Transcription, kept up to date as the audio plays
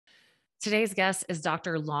Today's guest is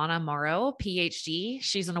Dr. Lana Morrow, PhD.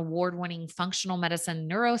 She's an award-winning functional medicine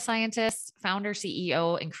neuroscientist, founder,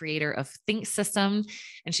 CEO, and creator of Think System.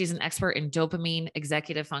 And she's an expert in dopamine,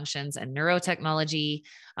 executive functions, and neurotechnology.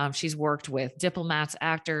 She's worked with diplomats,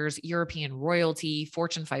 actors, European royalty,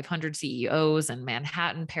 Fortune 500 CEOs in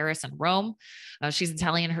Manhattan, Paris, and Rome. She's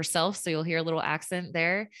Italian herself, so you'll hear a little accent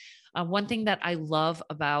there. One thing that I love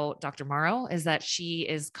about Dr. Morrow is that she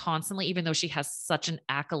is constantly, even though she has such an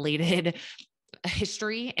accoladed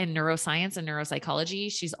history in neuroscience and neuropsychology,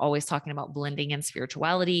 she's always talking about blending in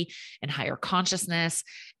spirituality and higher consciousness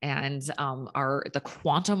and the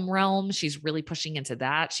quantum realm. She's really pushing into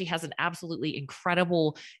that. She has an absolutely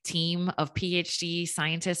incredible team of PhD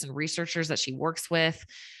scientists and researchers that she works with.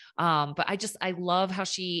 But I love how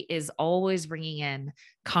she is always bringing in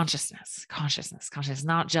consciousness,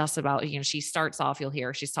 not just about, she starts off, you'll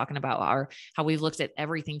hear, she's talking about how we've looked at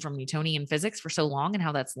everything from Newtonian physics for so long and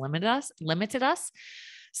how that's limited us.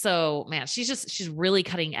 So man, she's really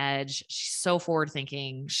cutting edge. She's so forward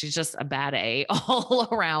thinking. She's just a bad A all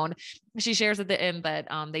around. She shares at the end that,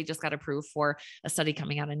 they just got approved for a study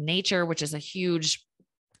coming out in Nature, which is a huge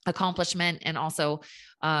accomplishment. And also,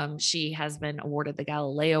 she has been awarded the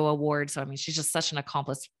Galileo Award. So, I mean, she's just such an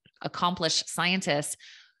accomplished scientist,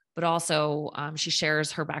 but also, she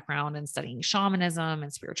shares her background in studying shamanism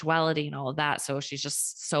and spirituality and all of that. So she's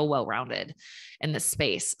just so well-rounded in this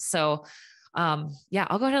space. So, yeah,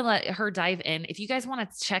 I'll go ahead and let her dive in. If you guys want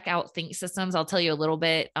to check out Think Systems, I'll tell you a little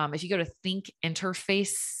bit. If you go to Think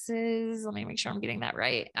Interfaces, let me make sure I'm getting that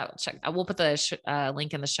right. I'll check. I will put the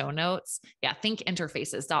link in the show notes. Yeah.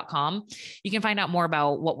 thinkinterfaces.com. You can find out more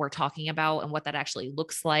about what we're talking about and what that actually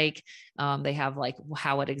looks like. They have like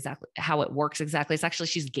how it works exactly. It's actually,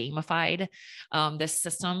 she's gamified, this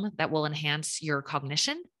system that will enhance your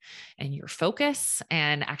cognition and your focus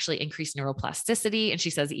and actually increase neuroplasticity. And she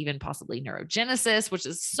says even possibly neurogenesis, which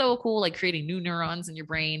is so cool, like creating new neurons in your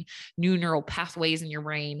brain, new neural pathways in your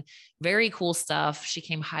brain. Very cool stuff. She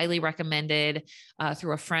came highly recommended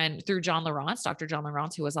through a friend, through John Lawrence, Dr. John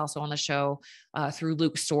Lawrence, who was also on the show, through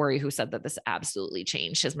Luke Story, who said that this absolutely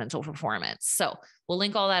changed his mental performance. So we'll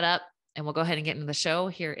link all that up and we'll go ahead and get into the show.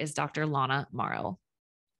 Here is Dr. Lana Morrow.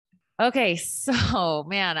 Okay. So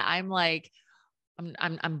man, I'm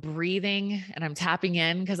breathing and I'm tapping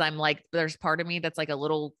in because I'm like, there's part of me that's like a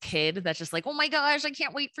little kid that's just like, oh my gosh, I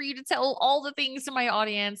can't wait for you to tell all the things to my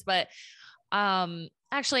audience. But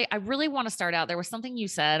actually, I really want to start out. There was something you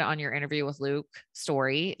said on your interview with Luke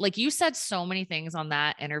Story. Like you said so many things on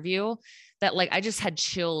that interview that like, I just had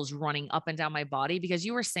chills running up and down my body because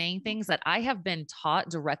you were saying things that I have been taught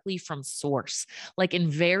directly from source, like in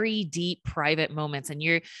very deep private moments. And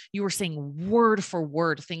you were saying word for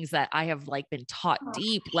word things that I have like been taught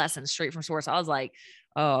deep lessons straight from source. I was like,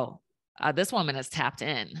 oh, this woman is tapped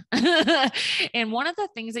in. And one of the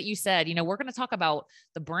things that you said, we're going to talk about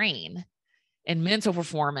the brain and mental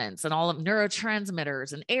performance and all of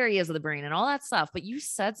neurotransmitters and areas of the brain and all that stuff. But you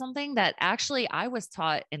said something that actually I was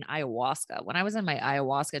taught in ayahuasca. When I was in my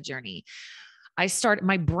ayahuasca journey,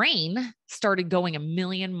 my brain started going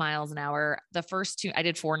 1,000,000 miles an hour. I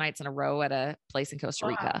did 4 nights in a row at a place in Costa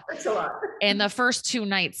Rica. Wow, that's a lot. And the first 2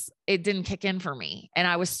 nights, it didn't kick in for me. And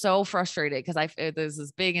I was so frustrated because there's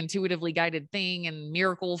this big intuitively guided thing and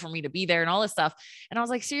miracle for me to be there and all this stuff. And I was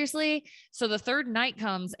like, seriously? So the 3rd night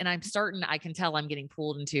comes and I can tell I'm getting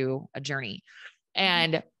pulled into a journey.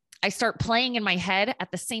 And I start playing in my head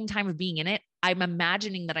at the same time of being in it. I'm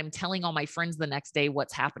imagining that I'm telling all my friends the next day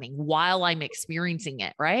what's happening while I'm experiencing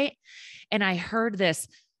it. Right. And I heard this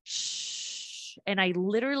shh, and I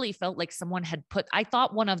literally felt like I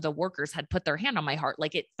thought one of the workers had put their hand on my heart.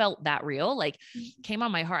 Like it felt that real, like came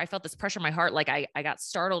on my heart. I felt this pressure in my heart. Like I got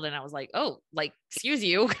startled and I was like, oh, like, excuse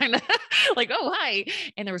you, kind of like, oh, hi.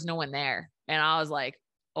 And there was no one there. And I was like,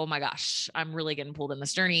 oh my gosh, I'm really getting pulled in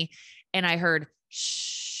this journey. And I heard,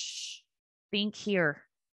 shh, think here.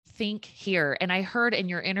 And I heard in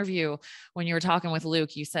your interview, when you were talking with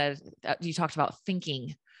Luke, you said that you talked about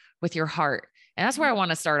thinking with your heart. And that's where I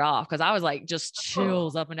want to start off. Cause I was like, just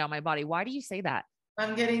chills up and down my body. Why do you say that?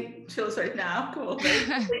 I'm getting chills right now. Cool.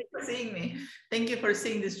 Thank you for seeing me. Thank you for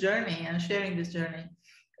seeing this journey and sharing this journey.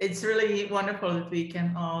 It's really wonderful that we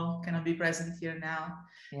can all kind of be present here now,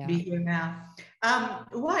 be here now.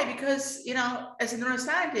 Why? Because, as a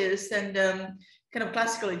neuroscientist and kind of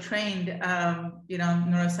classically trained,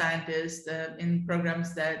 neuroscientist in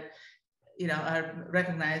programs that, are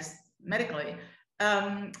recognized medically,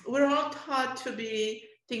 we're all taught to be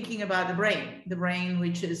thinking about the brain,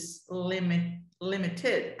 which is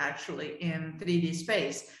limited actually in 3D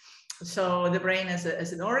space. So the brain as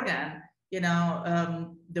an organ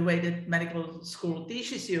the way that medical school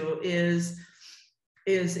teaches you is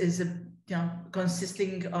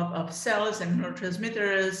consisting of cells and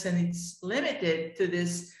neurotransmitters, and it's limited to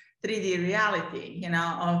this 3D reality,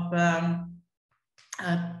 of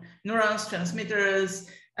neurons, transmitters.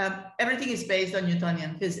 Everything is based on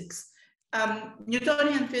Newtonian physics.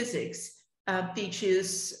 Newtonian physics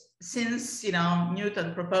teaches, since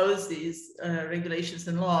Newton proposed these regulations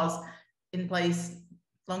and laws in place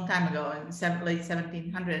a long time ago in late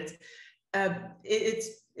 1700s,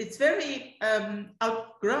 it's very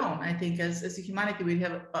outgrown. I think as a humanity, we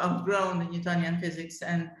have outgrown the Newtonian physics,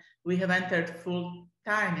 and we have entered full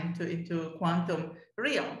time into quantum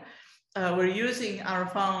realm. We're using our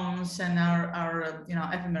phones and our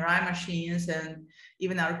fMRI machines, and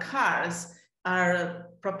even our cars are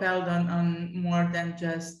propelled on more than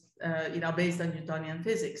just based on Newtonian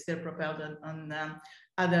physics. They're propelled on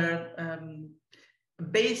other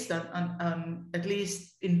based on at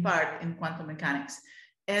least in part in quantum mechanics.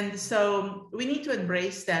 And so we need to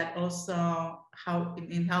embrace that also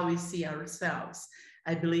in how we see ourselves.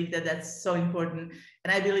 I believe that that's so important,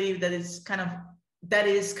 and I believe that it's that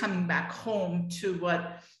is coming back home to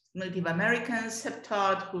what Native Americans have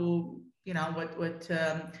taught, who, what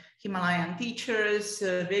Himalayan teachers,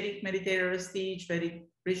 Vedic meditators teach, Vedic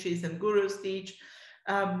rishis and gurus teach.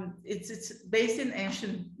 It's based in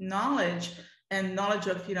ancient knowledge and knowledge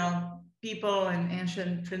of, people and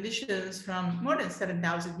ancient traditions from more than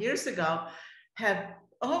 7,000 years ago have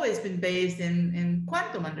always been based in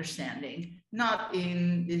quantum understanding, not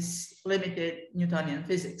in this limited Newtonian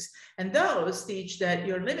physics. And those teach that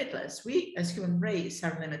you're limitless. We as human race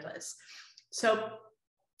are limitless. So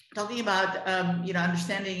talking about,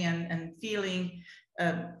 understanding and feeling,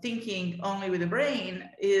 thinking only with the brain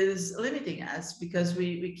is limiting us, because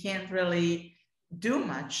we can't really do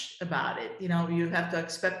much about it. You have to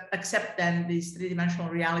accept then this three-dimensional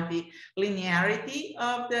reality, linearity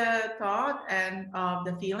of the thought and of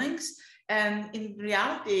the feelings. And in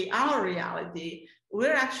reality, our reality,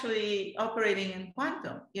 we're actually operating in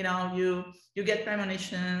quantum. You get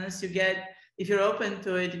premonitions, if you're open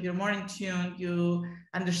to it, if you're more in tune, you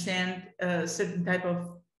understand a certain type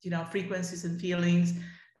of frequencies and feelings.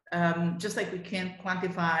 Just like we can't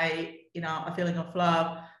quantify a feeling of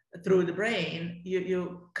love through the brain,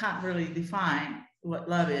 you can't really define what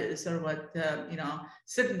love is, or what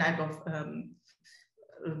certain type of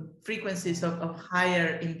frequencies of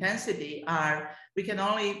higher intensity are. We can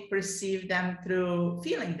only perceive them through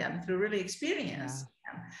feeling them, through really experience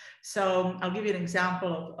them. So I'll give you an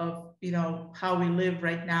example of how we live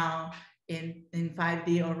right now in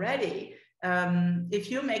 5D already.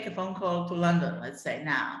 If you make a phone call to London, let's say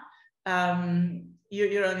now,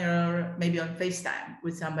 you're on maybe on FaceTime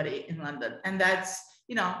with somebody in London, and that's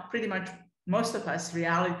pretty much most of us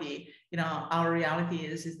reality. Our reality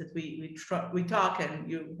is that we talk, and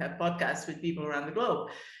you have podcasts with people around the globe.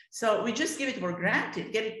 So we just give it for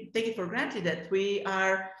granted, take it for granted that we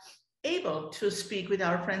are able to speak with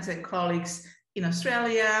our friends and colleagues in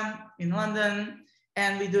Australia, in London,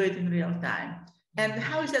 and we do it in real time. And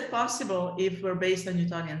how is that possible if we're based on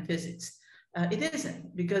Newtonian physics? It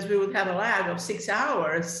isn't, because we would have a lag of 6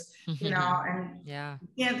 hours, and you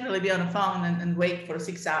can't really be on a phone and wait for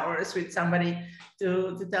 6 hours with somebody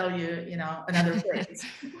to tell you, another phrase.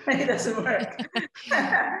 It doesn't work.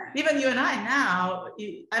 Even you and I now,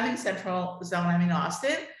 I'm in Central Zone, I'm in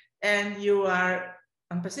Austin, and you are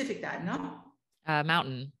on Pacific time, no?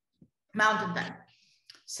 Mountain time.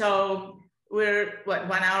 So we're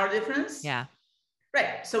 1 hour difference? Yeah.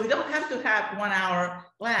 Right. So we don't have to have 1 hour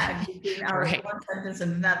lag between our one sentence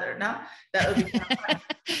and another. No, that would be kind of fun.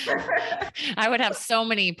 I would have so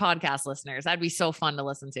many podcast listeners. That'd be so fun to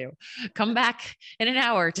listen to. Come back in an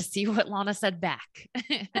hour to see what Lana said back.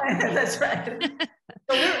 That's right.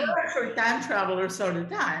 So we're actually time travelers all the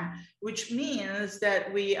time, which means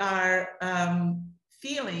that we are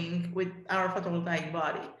feeling with our photovoltaic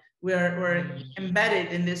body. We're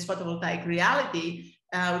embedded in this photovoltaic reality,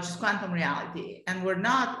 which is quantum reality. And we're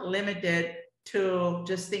not limited to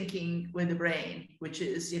just thinking with the brain, which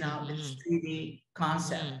is, this 3D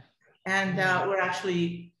concept. And we're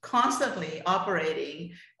actually constantly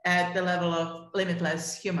operating at the level of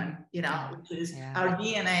limitless human, which is our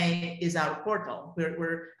DNA is our portal.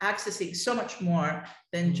 We're accessing so much more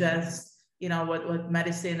than just, what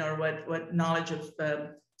medicine or what knowledge of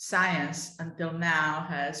science until now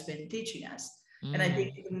has been teaching us. And I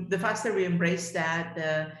think the faster we embrace that,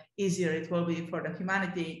 the easier it will be for the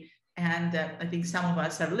humanity. And I think some of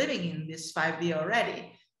us are living in this 5D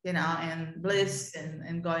already, and bliss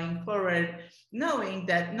and going forward, knowing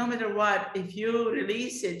that no matter what, if you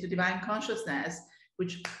release it to divine consciousness,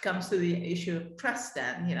 which comes to the issue of trust.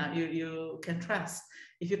 Then, you can trust.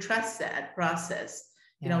 If you trust that process,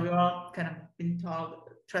 we're all kind of been taught,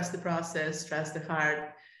 trust the process, trust the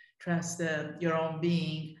heart, trust your own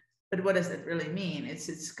being. But what does that really mean?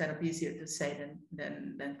 It's kind of easier to say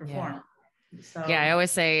than perform. So yeah, I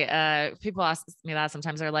always say, people ask me that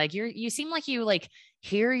sometimes. They're like, you seem like you like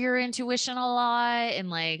hear your intuition a lot. And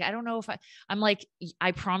like, I don't know if I'm like,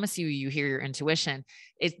 I promise you hear your intuition.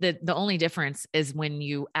 It's the only difference is when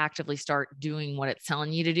you actively start doing what it's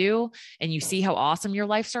telling you to do, and you see how awesome your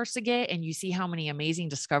life starts to get, and you see how many amazing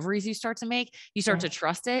discoveries you start to make, you start to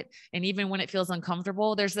trust it. And even when it feels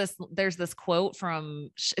uncomfortable, there's this quote from,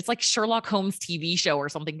 it's like Sherlock Holmes TV show or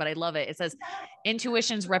something, but I love it. It says,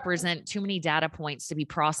 intuitions represent too many data points to be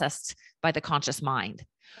processed by the conscious mind.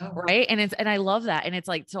 Right. And I love that. And it's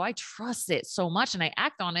like, so I trust it so much and I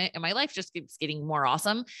act on it and my life just keeps getting more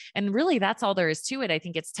awesome. And really that's all there is to it. I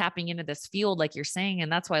think it's tapping into this field, like you're saying. And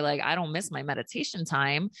that's why, like, I don't miss my meditation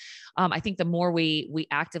time. I think the more we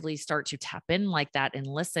actively start to tap in like that and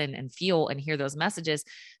listen and feel and hear those messages,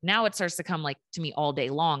 now it starts to come like to me all day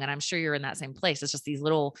long. And I'm sure you're in that same place. It's just these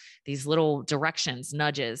little directions,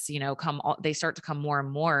 nudges, they start to come more and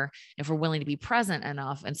more if we're willing to be present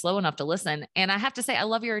enough and slow enough to listen. And I have to say, I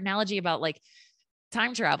love your analogy about like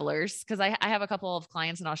time travelers, because I have a couple of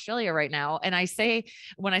clients in Australia right now. And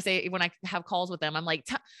when I have calls with them, I'm like,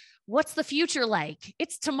 what's the future like?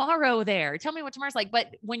 It's tomorrow there. Tell me what tomorrow's like.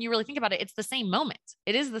 But when you really think about it, it's the same moment.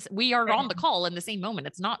 It is this, we are on the call in the same moment.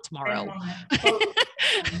 It's not tomorrow.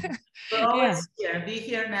 We're always here. Be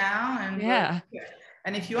here now. And yeah.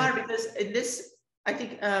 And if you are, because in this, I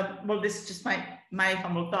think, this is just my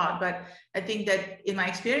humble thought, but I think that in my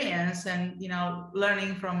experience and,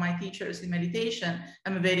 learning from my teachers in meditation,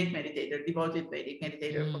 I'm a Vedic meditator, devoted Vedic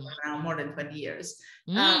meditator for now more than 20 years.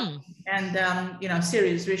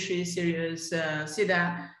 Serious Rishi, serious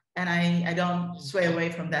Siddha, and I don't sway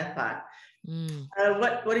away from that path.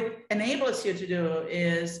 What it enables you to do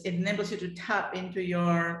is it enables you to tap into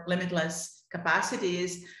your limitless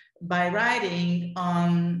capacities by riding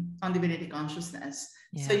on divinity consciousness.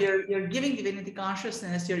 Yeah. So you're giving divinity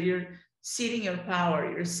consciousness, you're seeding your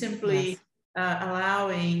power, you're simply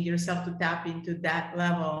allowing yourself to tap into that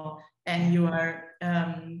level, and you are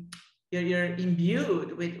you're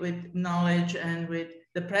imbued with knowledge and with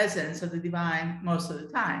the presence of the divine most of the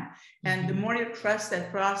time. And the more you trust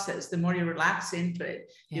that process, the more you relax into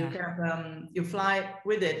it. You kind of you fly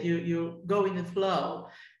with it, you go in the flow.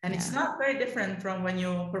 And it's not very different from when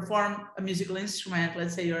you perform a musical instrument.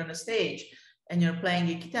 Let's say you're on a stage and you're playing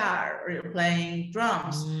a guitar or you're playing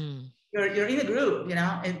drums. You're in a group,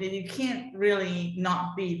 and you can't really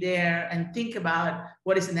not be there and think about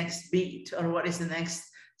what is the next beat or what is the next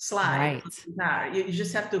slide. Right. You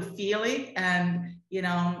just have to feel it, and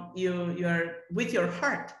you're with your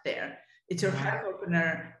heart there. It's your heart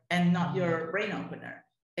opener and not your brain opener.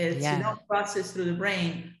 It's you don't process through the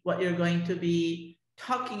brain what you're going to be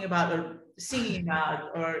talking about or singing about,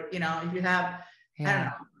 or if you have I don't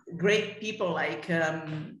know, great people like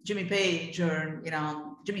Jimmy Page or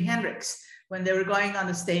Jimi Hendrix, when they were going on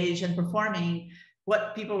the stage and performing,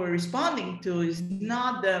 what people were responding to is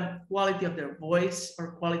not the quality of their voice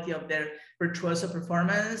or quality of their virtuoso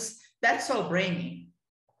performance. That's all brainy.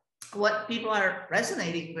 What people are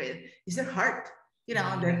resonating with is their heart.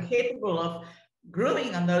 They're capable of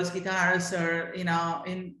grooving on those guitars or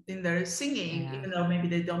in their singing, even though maybe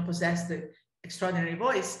they don't possess the extraordinary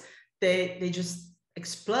voice. They just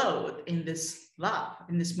explode in this love,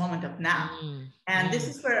 in this moment of now. And this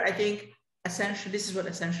is where I think this is what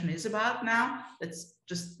Ascension is about now. That's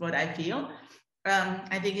just what I feel.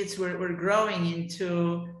 I think we're growing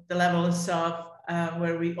into the levels of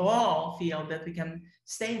where we all feel that we can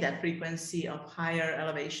stay in that frequency of higher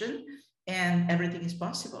elevation, and everything is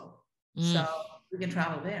possible. So we can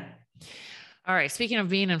travel there. All right. Speaking of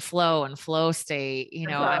being in flow and flow state,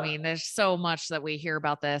 I mean, there's so much that we hear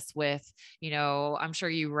about this with, I'm sure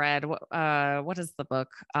you read, what is the book?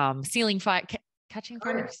 Ceiling Fire,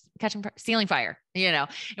 Ceiling Fire, and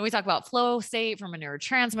we talk about flow state from a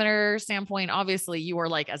neurotransmitter standpoint. Obviously you are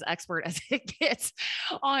like as expert as it gets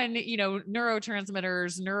on,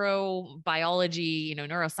 neurotransmitters, neurobiology,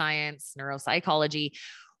 neuroscience, neuropsychology.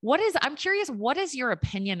 I'm curious, what is your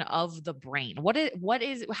opinion of the brain?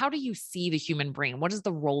 How do you see the human brain? What is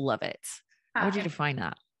the role of it? How would you define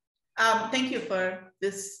that? Thank you for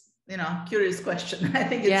this, curious question. I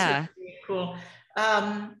think it's really cool.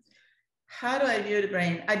 How do I view the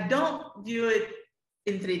brain? I don't view it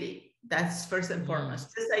in 3D. That's first and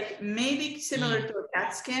foremost. It's like maybe similar to a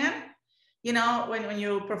CAT scan, you know, when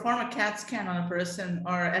you perform a CAT scan on a person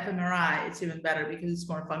or fMRI, it's even better because it's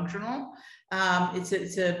more functional.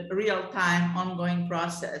 It's a real-time ongoing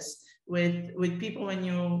process with people. When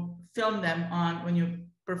you film them when you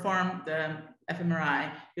perform the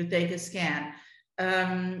fMRI, you take a scan,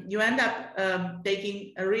 you end up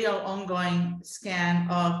taking a real ongoing scan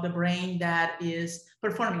of the brain that is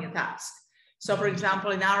performing a task. So for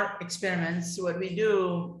example, in our experiments, what we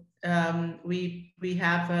do, we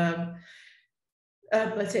have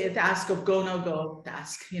let's say a task of go, no go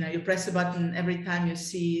task. You know, you press a button every time you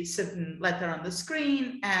see certain letter on the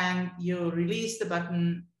screen, and you release the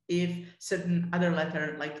button if certain other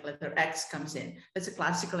letter, like letter X, comes in. That's a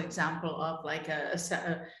classical example of like a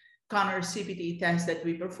Connor CPT test that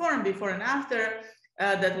we perform before and after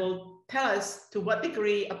that will tell us to what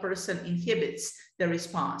degree a person inhibits the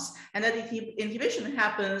response. And that inhibition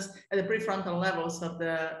happens at the prefrontal levels of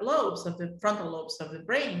the lobes, of the frontal lobes of the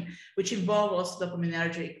brain, which involve also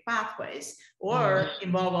dopaminergic pathways, or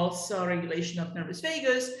involve also regulation of nervus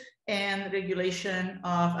vagus and regulation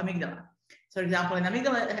of amygdala. So for example, an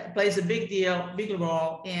amygdala plays a big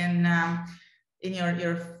role in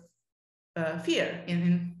your fear,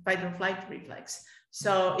 in fight or flight reflex.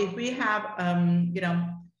 So if we have, you know,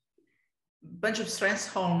 bunch of stress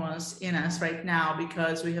hormones in us right now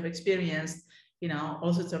because we have experienced, you know,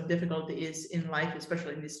 all sorts of difficulties in life,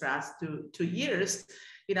 especially in these last two years,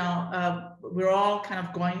 you know, we're all kind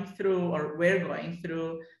of going through, or we're going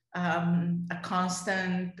through a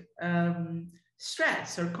constant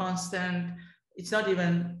stress, or constant, it's not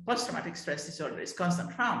even post-traumatic stress disorder, it's constant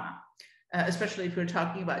trauma, especially if we're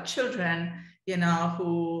talking about children, you know,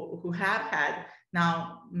 who have had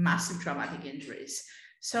now massive traumatic injuries.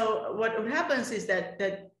 So what happens is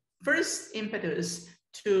that first impetus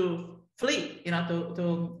to flee, you know,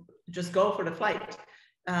 to just go for the flight,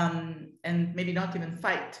 and maybe not even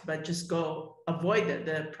fight, but just go avoid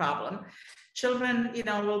the problem. Children, you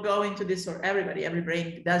know, will go into this, or every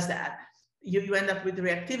brain does that. You end up with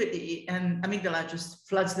reactivity, and amygdala just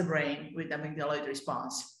floods the brain with amygdaloid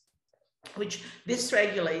response, which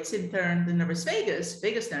dysregulates in turn the nervus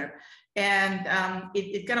vagus nerve, and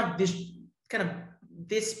it kind of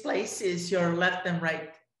displaces your left and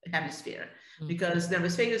right hemisphere, because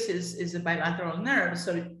nervus vagus is a bilateral nerve,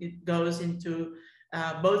 so it goes into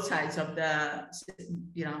both sides of the,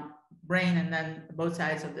 you know, brain, and then both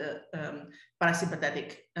sides of the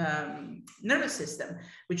parasympathetic nervous system,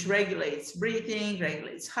 which regulates breathing,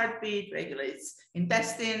 regulates heartbeat, regulates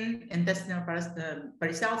intestinal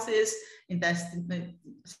peristalsis,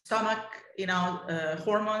 stomach, you know,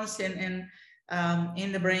 hormones in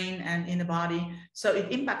the brain and in the body. So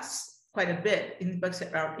it impacts quite a bit, it impacts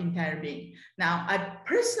our entire being. Now, I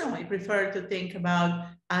personally prefer to think about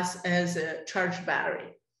us as a charged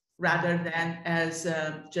battery, rather than as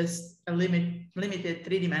just a limited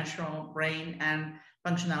three-dimensional brain and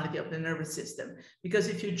functionality of the nervous system. Because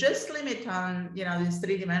if you just limit on, you know, this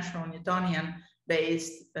three-dimensional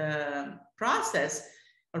Newtonian-based processes,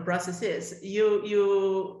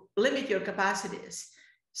 you limit your capacities.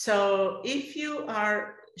 So if you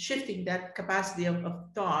are shifting that capacity of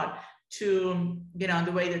thought to, you know,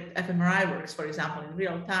 the way that fMRI works, for example, in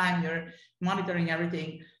real time, you're monitoring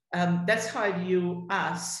everything. That's how I view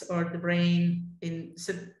us, or the brain,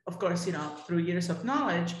 of course, you know, through years of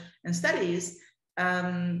knowledge and studies,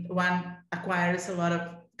 one acquires a lot of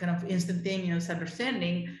kind of instantaneous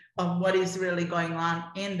understanding of what is really going on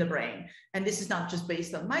in the brain. And this is not just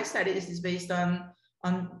based on my studies, it's based on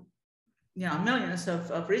you know, millions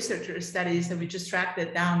of researchers' studies, and we just track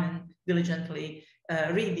that down and diligently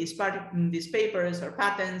read these papers or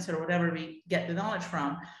patents or whatever we get the knowledge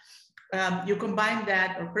from. You combine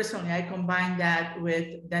that, or personally, I combine that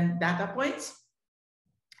with then data points.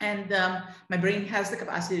 And my brain has the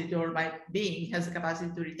capacity to, or my being has the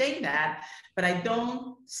capacity to retain that, but I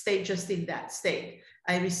don't stay just in that state.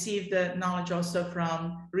 I receive the knowledge also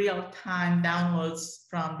from real-time downloads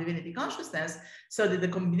from Divinity Consciousness, so that the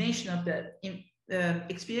combination of the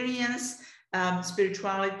experience,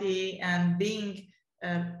 spirituality, and being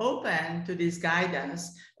open to this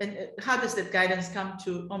guidance. And how does that guidance come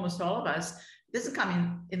to almost all of us? It doesn't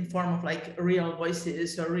come in form of like real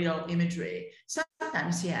voices or real imagery.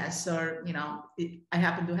 Sometimes yes, or, you know, I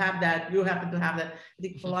happen to have that, you happen to have that. I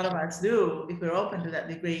think a lot of us do, if we're open to that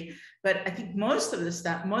degree. But I think most of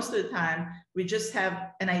the time, we just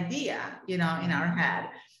have an idea, you know, in our head.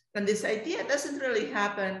 And this idea doesn't really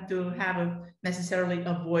happen to have necessarily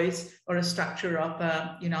a voice or a structure of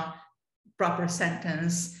a, you know, proper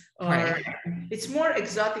sentence, or right. It's more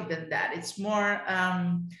exotic than that. It's more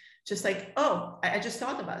just like, oh, I just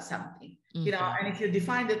thought about something, you know. And if you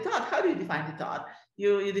define the thought, how do you define the thought?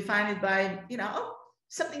 you define it by, oh,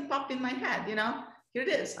 something popped in my head, here it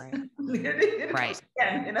is. Right. Here it comes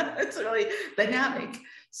again, it's really dynamic.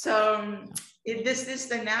 So this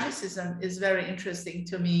dynamicism is very interesting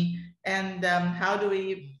to me. And how do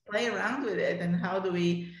we play around with it, and how do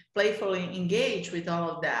we playfully engage with all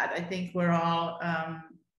of that? I think we're all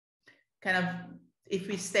kind of, if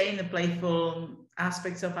we stay in the playful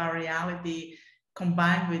aspects of our reality,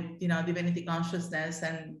 combined with divinity consciousness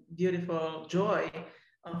and beautiful joy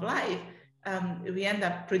of life, we end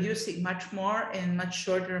up producing much more in much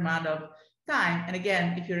shorter amount of time. And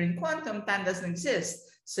again, if you're in quantum, time doesn't exist,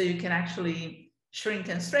 so you can actually shrink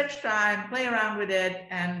and stretch time, play around with it,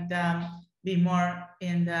 and be more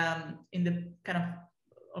in the kind of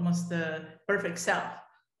almost the perfect self,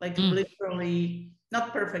 like literally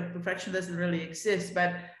not perfect. Perfection doesn't really exist,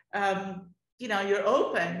 but you're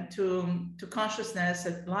open to consciousness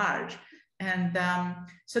at large. And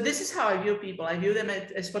so this is how I view people. I view them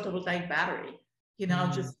as photovoltaic battery.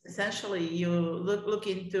 Just essentially you look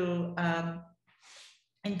into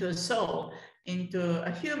a soul, into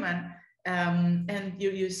a human, and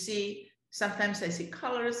you see. Sometimes I see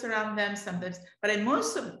colors around them, sometimes, but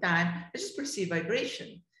most of the time I just perceive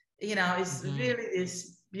vibration. It's really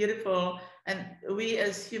this beautiful, and we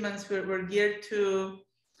as humans, we're geared to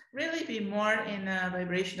really be more in a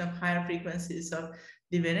vibration of higher frequencies of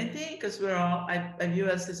divinity, because we're all, I view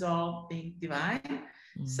us as all being divine.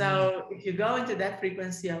 So if you go into that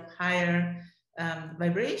frequency of higher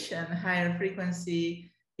vibration, higher frequency,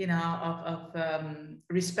 of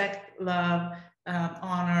respect, love,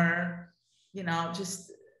 honor,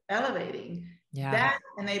 just elevating, that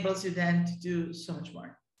enables you then to do so much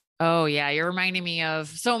more. Oh yeah. You're reminding me of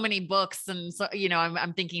so many books. And so,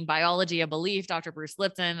 I'm thinking Biology of Belief, Dr. Bruce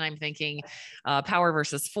Lipton. I'm thinking Power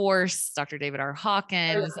versus Force, Dr. David R.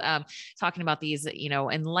 Hawkins, talking about these,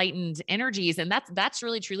 enlightened energies. And that's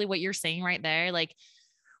really truly what you're saying right there. Like,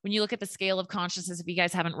 when you look at the scale of consciousness, if you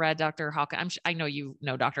guys haven't read Dr. Hawkins, I know you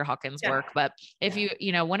know Dr. Hawkins' work, but if you,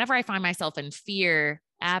 whenever I find myself in fear,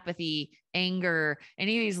 apathy, anger,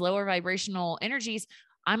 any of these lower vibrational energies,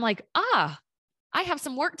 I'm like, I have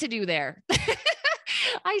some work to do there.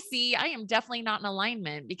 I am definitely not in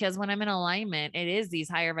alignment, because when I'm in alignment, it is these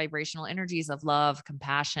higher vibrational energies of love,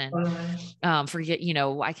 compassion, forget,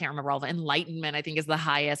 I can't remember all the enlightenment, I think is the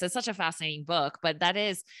highest. It's such a fascinating book, but that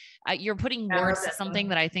is, you're putting words to something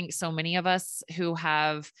that I think so many of us who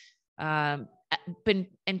have, been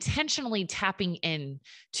intentionally tapping in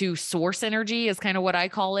to source energy is kind of what I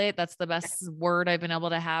call it. That's the best word I've been able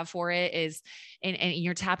to have for it is, and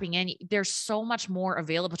you're tapping in, there's so much more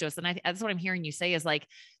available to us. And that's what I'm hearing you say is like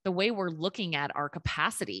the way we're looking at our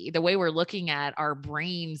capacity, the way we're looking at our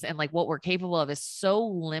brains and like what we're capable of is so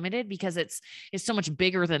limited, because it's so much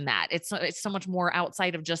bigger than that. It's so much more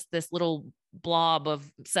outside of just this little blob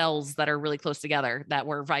of cells that are really close together that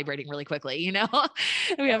we're vibrating really quickly.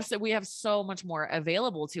 We have so much more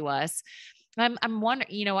available to us. I'm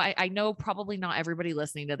wondering, I know probably not everybody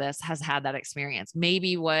listening to this has had that experience.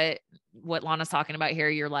 Maybe what Lana's talking about here,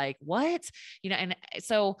 you're like, what, and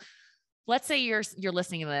so let's say you're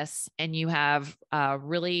listening to this and you have a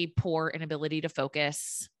really poor inability to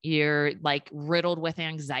focus. You're like riddled with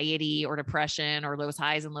anxiety or depression, or those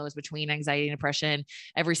highs and lows between anxiety and depression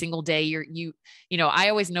every single day. I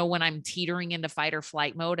always know when I'm teetering into fight or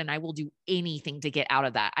flight mode, and I will do anything to get out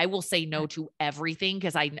of that. I will say no to everything,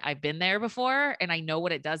 because I've been there before and I know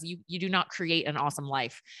what it does. You do not create an awesome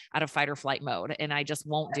life out of fight or flight mode, and I just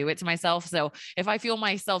won't do it to myself. So if I feel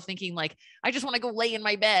myself thinking like, I just want to go lay in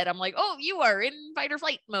my bed, I'm like, oh, you are in fight or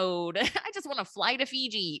flight mode. I just want to fly to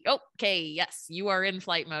Fiji. Okay. Yes, you are in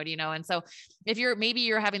flight mode, And so if maybe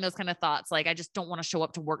you're having those kind of thoughts, like, I just don't want to show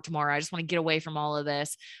up to work tomorrow. I just want to get away from all of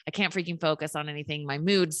this. I can't freaking focus on anything. My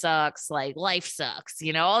mood sucks. Like life sucks,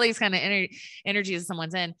 all these kind of energies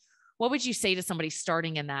someone's in. What would you say to somebody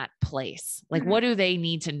starting in that place? Like, what do they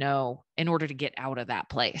need to know in order to get out of that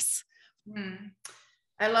place?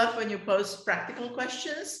 I love when you pose practical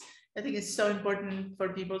questions. I think it's so important for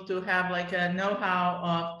people to have like a know-how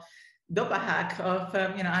of dopa hack of,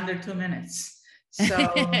 under 2 minutes.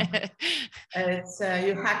 So it's,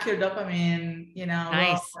 you hack your dopamine,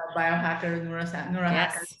 nice. Biohacker,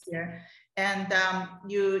 neurohackers here. And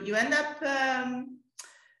you end up,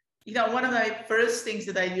 one of my first things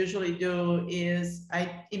that I usually do is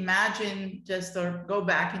I imagine or go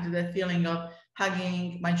back into that feeling of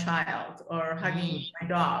hugging my child or hugging my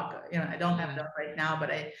dog. I don't have a dog right now, but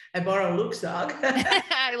I borrow Luke's dog.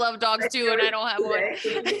 I love dogs too, and I don't have one.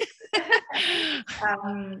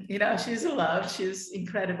 She's a love. She's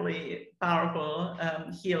incredibly powerful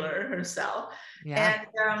healer herself. Yeah.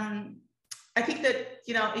 And I think that,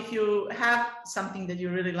 if you have something that you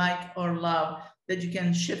really like or love, that you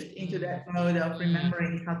can shift into that mode of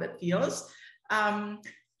remembering how that feels.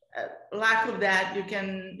 Lack of that, you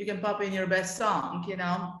can pop in your best song.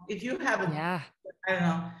 If you have I don't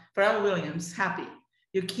know, Pharrell Williams, Happy,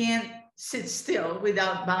 you can't sit still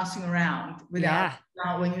without bouncing around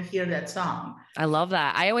when you hear that song. I love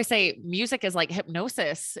that. I always say music is like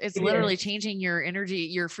hypnosis. It's literally changing your energy,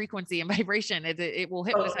 your frequency and vibration. It will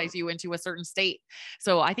hypnotize you into a certain state.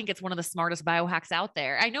 So I think it's one of the smartest biohacks out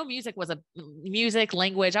there. I know music,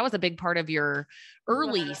 language. I was a big part of your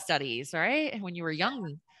early studies, right? When you were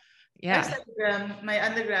young. Yeah. I studied, my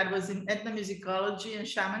undergrad was in ethnomusicology and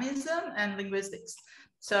shamanism and linguistics.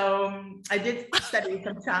 So I did study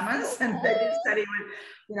some shamans, and I did study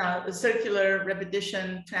with, circular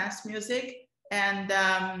repetition trance music. And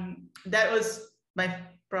that was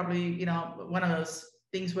probably, one of those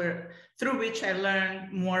things through which I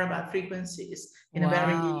learned more about frequencies in a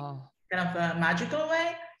very kind of a magical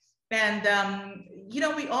way. And,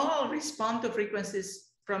 we all respond to frequencies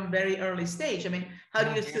from very early stage. I mean, how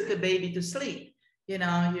do you soothe a baby to sleep?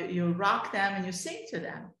 You rock them and you sing to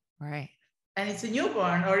them. Right. And it's a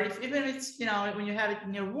newborn, or even it's, when you have it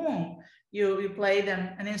in your womb, you play them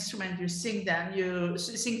an instrument, you sing them, you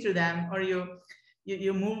sing to them, or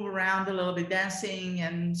you move around a little bit, dancing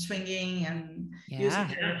and swinging and using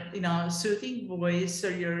your, soothing voice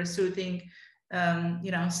or your soothing,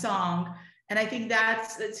 song. And I think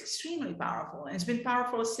that's extremely powerful. And it's been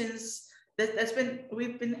powerful since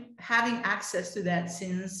we've been having access to that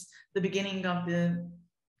since the beginning of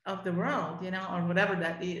the world, or whatever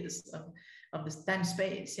that is of this time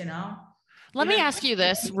space, Let me ask you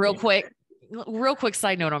this real quick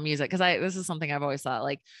side note on music. Cause this is something I've always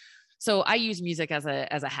thought, so I use music as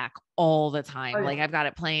a hack all the time. Like I've got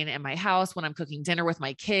it playing in my house when I'm cooking dinner with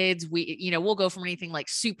my kids. We'll go from anything like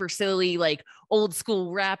super silly, like old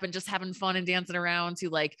school rap and just having fun and dancing around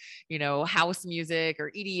to house music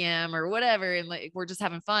or EDM or whatever. And we're just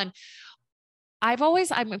having fun.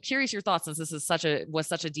 I'm curious your thoughts, since this is was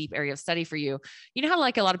such a deep area of study for you. You know how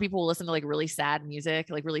a lot of people will listen to really sad music,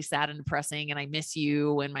 really sad and depressing, and I miss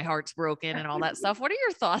you and my heart's broken and all that stuff. What are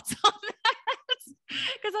your thoughts on that?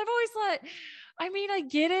 Because I've always thought, I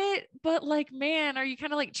get it, but man, are you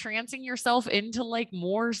kind of trancing yourself into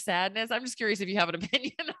more sadness? I'm just curious if you have an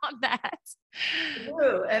opinion on that.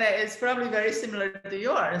 True. And it's probably very similar to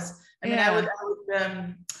yours. I would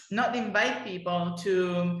not invite people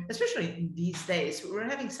to, especially these days, we're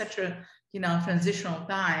having such a transitional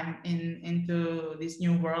time into this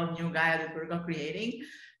new world, new Gaia that we're co-creating,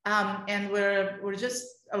 and we're just,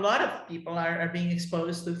 a lot of people are being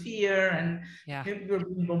exposed to fear, and we're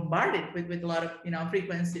being bombarded with a lot of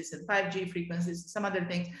frequencies and 5G frequencies, some other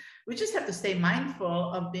things. We just have to stay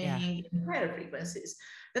mindful of being in higher frequencies.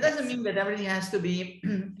 That doesn't mean that everything has to be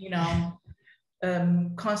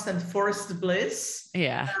constant forced bliss. But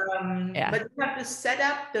you have to set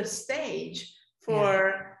up the stage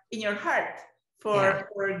in your heart for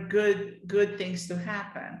good things to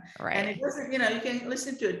happen. Right. And it doesn't, you can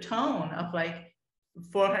listen to a tone of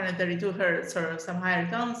 432 hertz or some higher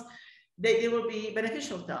tones. They will be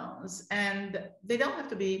beneficial tones, and they don't have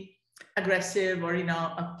to be aggressive or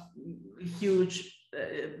a huge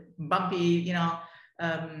bumpy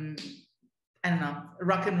I don't know,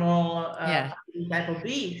 rock and roll type of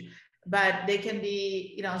beat, but they can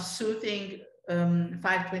be soothing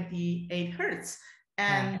 528 hertz,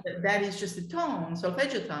 and that is just a tone,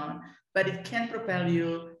 solfeggio tone, but it can propel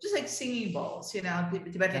you, just like singing bowls,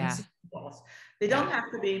 Tibetan singing bowls. They don't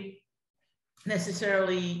have to be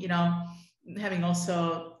necessarily, having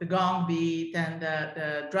also the gong beat and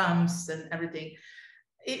the drums and everything.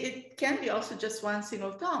 It can be also just one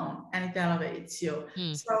single tone, and it elevates you.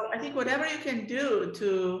 So I think whatever you can do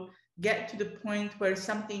to get to the point where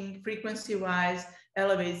something frequency-wise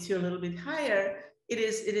elevates you a little bit higher, it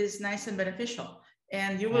is nice and beneficial.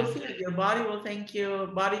 And you will feel it. Your body will thank you.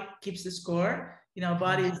 Body keeps the score.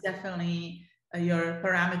 Body is definitely your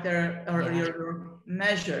parameter or your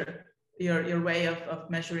measure, your way of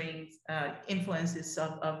measuring influences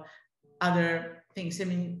of other things.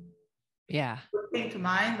 What came to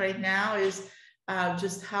mind right now is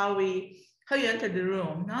just how you enter the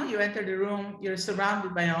room. No, you enter the room, you're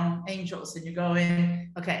surrounded by your own angels, and you go in.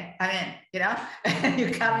 Okay, I'm in. And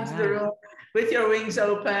you come into the room with your wings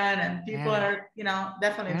open, and people are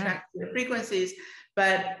definitely attracted to your frequencies.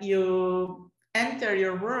 But you enter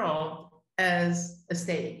your world as a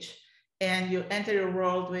stage, and you enter your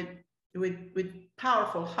world with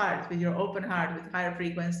powerful heart, with your open heart, with higher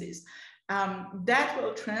frequencies. That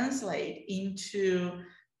will translate into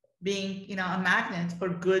being, a magnet for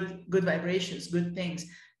good vibrations, good things.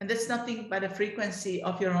 And that's nothing but a frequency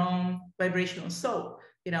of your own vibrational soul,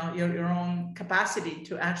 your own capacity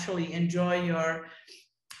to actually enjoy your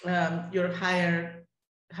higher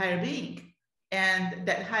being. And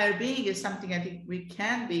that higher being is something I think we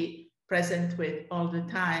can be present with all the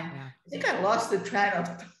time. Yeah. I think I lost the train of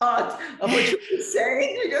thought of what you were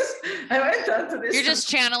saying because I went on to this. You're just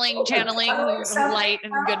channeling light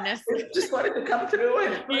and goodness. I just wanted to come through.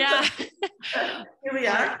 And yeah. Here we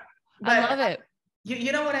are. But I love it.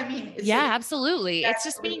 You know what I mean? It's absolutely. It's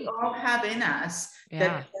just we all have in us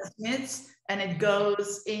that transmits, and it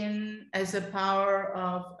goes in as a power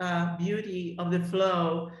of beauty of the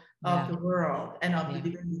flow of the world and of the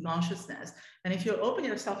divine consciousness. And if you open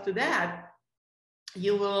yourself to that,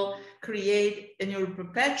 you will create and you'll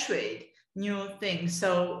perpetuate new things.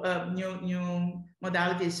 So new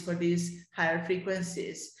modalities for these higher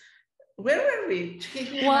frequencies. Where were we?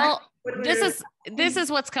 Well, this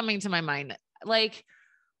is what's coming to my mind. Like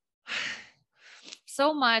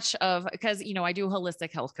so much of, because, I do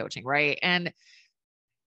holistic health coaching, right? And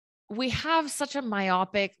we have such a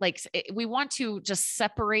myopic, we want to just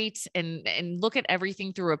separate and look at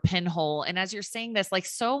everything through a pinhole. And as you're saying this,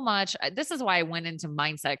 so much, this is why I went into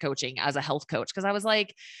mindset coaching as a health coach. Cause I was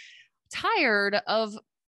tired of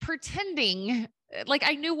pretending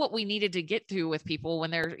I knew what we needed to get through with people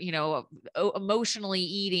when they're, emotionally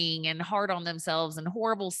eating and hard on themselves and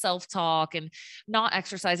horrible self-talk and not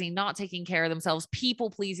exercising, not taking care of themselves, people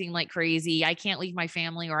pleasing like crazy. I can't leave my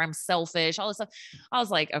family, or I'm selfish, all this stuff. I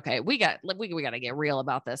was like, okay, we got to get real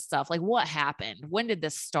about this stuff. What happened? When did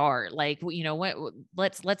this start?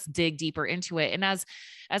 Let's dig deeper into it. And as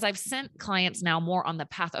I've sent clients now more on the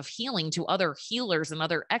path of healing to other healers and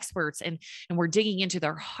other experts, and we're digging into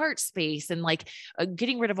their heart space and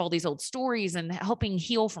getting rid of all these old stories and helping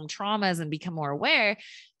heal from traumas and become more aware,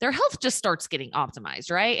 their health just starts getting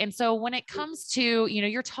optimized. Right. And so when it comes to,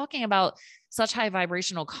 you're talking about such high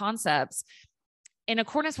vibrational concepts in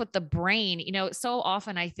accordance with the brain, so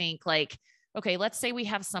often I think okay, let's say we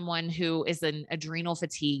have someone who is in adrenal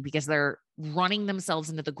fatigue because they're running themselves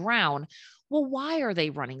into the ground. Well, why are they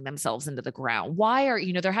running themselves into the ground? Why are,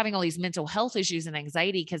 they're having all these mental health issues and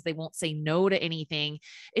anxiety because they won't say no to anything.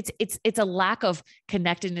 It's a lack of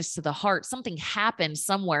connectedness to the heart. Something happened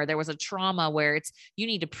somewhere. There was a trauma where you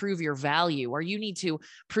need to prove your value, or you need to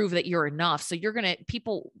prove that you're enough. So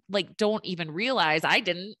people don't even realize. I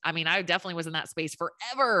definitely was in that space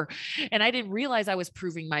forever. And I didn't realize I was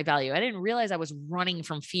proving my value. I didn't realize I was running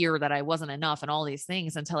from fear that I wasn't enough and all these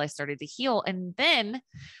things until I started to heal. And then,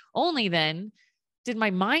 only then, did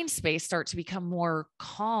my mind space start to become more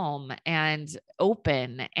calm and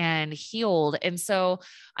open and healed. And so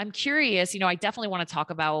I'm curious, I definitely want to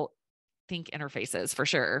talk about think interfaces for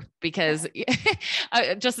sure, because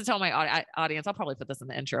just to tell my audience, I'll probably put this in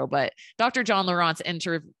the intro, but Dr. John Lawrence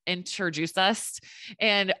introduced us.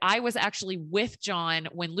 And I was actually with John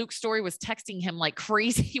when Luke Story was texting him like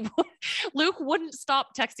crazy. Luke wouldn't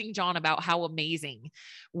stop texting John about how amazing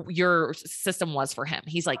your system was for him.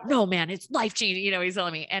 He's like, no, man, it's life changing. He's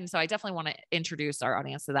telling me. And so I definitely want to introduce our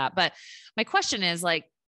audience to that. But my question is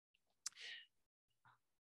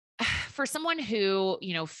for someone who,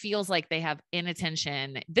 feels like they have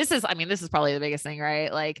inattention, this is probably the biggest thing,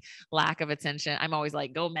 right? Lack of attention. I'm always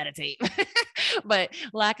go meditate, but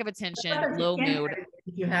lack of attention, low mood.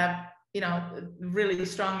 If you have, really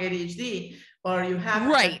strong ADHD, or you have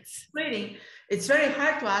reading, it's very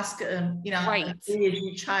hard to ask, an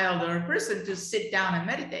ADHD child or a person to sit down and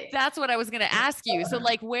meditate. That's what I was going to ask you. So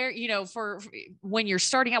where, for when you're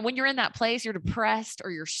starting out, when you're in that place, you're depressed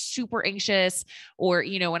or you're super anxious, or,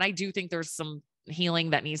 and I do think there's some healing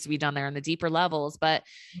that needs to be done there in the deeper levels, but,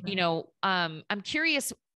 I'm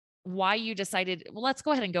curious why you decided, well, let's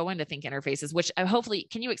go ahead and go into think interfaces, which hopefully,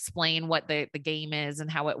 can you explain what the game is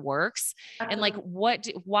and how it works? Absolutely.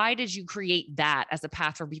 And why did you create that as a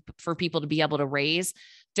path for people to be able to raise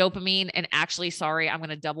dopamine? And actually, sorry, I'm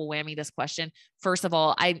going to double whammy this question. First of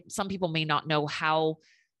all, some people may not know how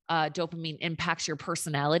dopamine impacts your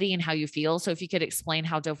personality and how you feel. So if you could explain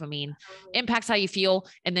how dopamine impacts how you feel,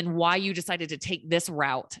 and then why you decided to take this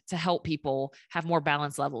route to help people have more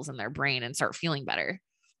balanced levels in their brain and start feeling better.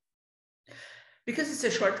 Because it's a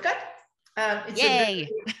shortcut. Yay!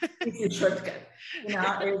 It's a shortcut.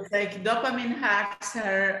 It's like dopamine hacks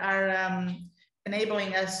are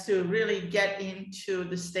enabling us to really get into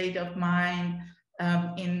the state of mind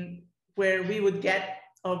in where we would get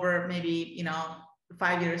over maybe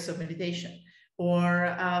 5 years of meditation,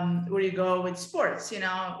 or where you go with sports.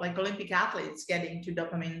 Like Olympic athletes getting to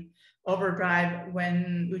dopamine overdrive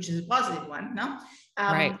which is a positive one. No.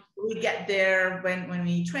 Right. We get there when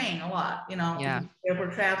we train a lot, Yeah. For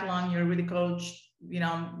triathlon, you're with a coach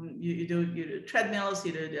you do treadmills,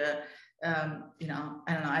 you do the, I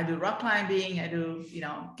don't know, I do rock climbing, I do,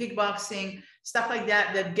 kickboxing, stuff like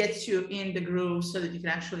that, that gets you in the groove so that you can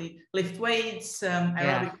actually lift weights,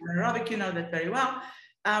 aerobic, you know that very well.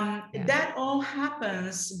 That all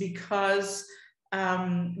happens because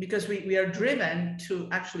we are driven to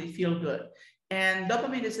actually feel good. And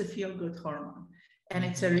dopamine is a feel-good hormone, and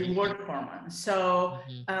it's a reward hormone. So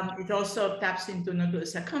it also taps into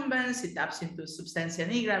nucleus accumbens, it taps into substantia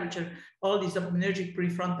nigra, which are all these dopaminergic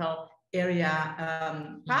prefrontal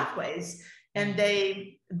area pathways. And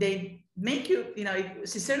they make you,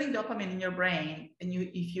 secreting dopamine in your brain, and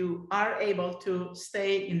if you are able to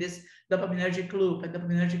stay in this dopaminergic loop and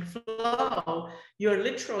dopaminergic flow, you're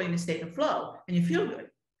literally in a state of flow and you feel good.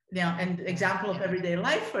 And example of everyday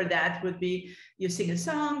life for that would be you sing a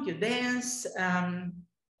song, you dance.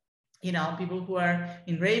 People who are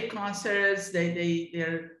in rave concerts, they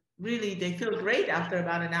feel great after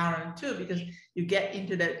about an hour or two, because you get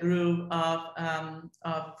into that groove of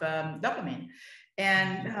dopamine.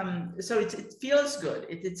 And so it feels good.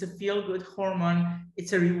 It's a feel-good hormone.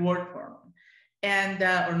 It's a reward hormone, and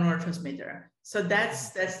or neurotransmitter. So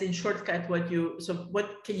that's in shortcut so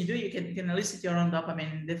what can you do? You can elicit your own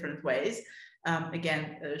dopamine in different ways.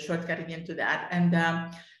 Shortcutting into that. And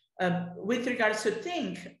with regards to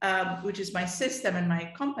Think, which is my system and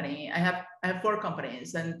my company, I have 4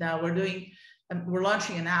 companies, and we're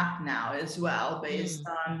launching an app now as well based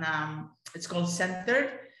on it's called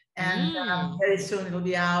Centered, and very soon it'll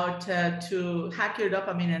be out to hack your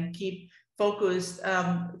dopamine and keep focused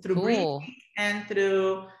through breathing and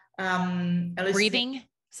through breathing.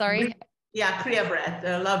 Sorry. Kriya breath,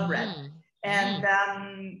 love breath,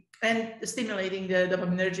 and stimulating the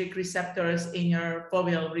dopaminergic receptors in your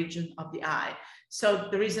foveal region of the eye. So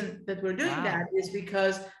the reason that we're doing that is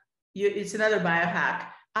because it's another biohack.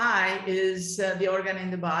 Eye is the organ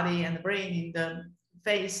in the body and the brain in the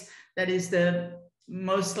face that is the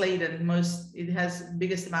most latent, it has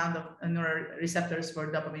biggest amount of neuroreceptors for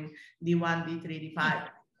dopamine, D1, D3, D5.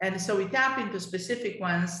 And so we tap into specific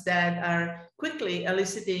ones that are quickly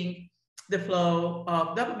eliciting the flow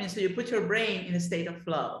of dopamine. So you put your brain in a state of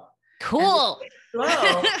flow. Cool.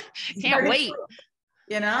 Flow. Can't wait.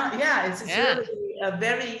 It's really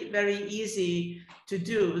very, very easy to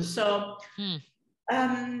do. So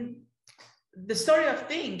the story of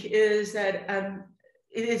Think is that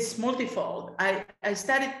it is multifold. I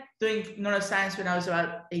started doing neuroscience when I was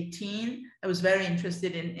about 18. I was very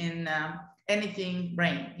interested in anything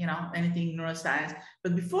brain, anything neuroscience.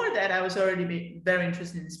 But before that, I was already very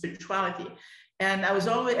interested in spirituality. And I was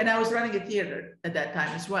running a theater at that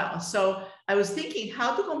time as well. So I was thinking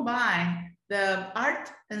how to combine the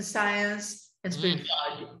art and science and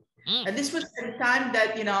spirituality. And this was the time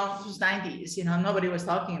that, it was 90s, nobody was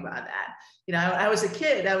talking about that. I was a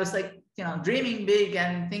kid, I was like, dreaming big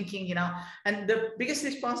and thinking, and the biggest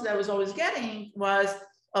response that I was always getting was,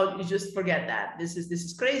 oh, you just forget that. This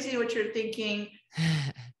is crazy what you're thinking.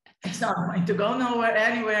 It's not going to go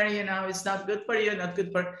anywhere, it's not good for you,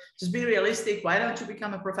 just be realistic. Why don't you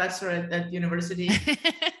become a professor at university?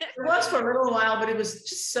 It was for a little while, but it was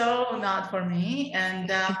just so not for me.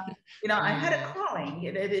 And, I had a calling.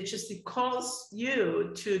 It calls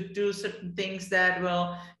you to do certain things that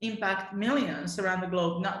will impact millions around the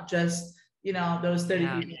globe, not just, those 30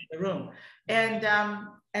 people in the room.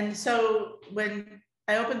 And so when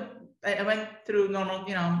I went through normal,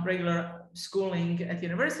 regular schooling at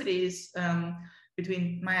universities,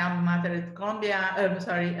 between my alma mater at Columbia,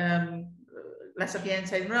 La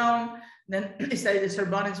Sapienza in Rome. Then I studied at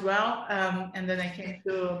Sorbonne as well. And then I came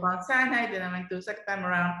to Mount Sinai. Then I went to the second time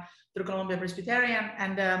around through Columbia Presbyterian.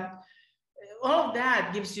 And all of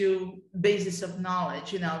that gives you basis of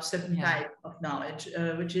knowledge, certain type of knowledge,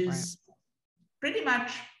 which is pretty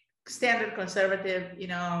much standard conservative,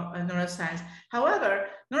 neuroscience. However,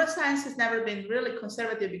 neuroscience has never been really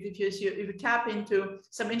conservative, because if you tap into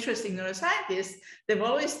some interesting neuroscientists, they've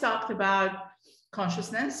always talked about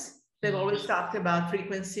consciousness. They've always talked about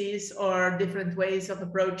frequencies or different ways of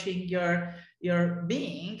approaching your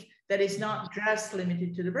being that is not just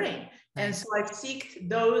limited to the brain. And so I seek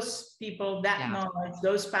those people, that knowledge,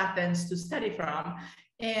 those patterns to study from.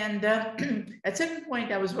 And at a certain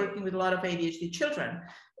point, I was working with a lot of ADHD children,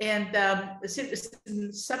 and a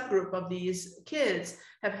subgroup of these kids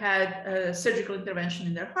have had surgical intervention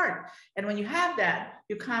in their heart. And when you have that,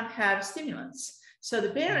 you can't have stimulants. So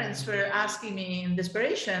the parents were asking me in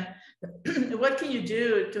desperation, what can you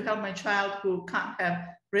do to help my child who can't have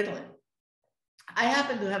Ritalin? I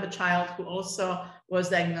happen to have a child who also was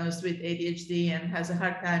diagnosed with ADHD and has a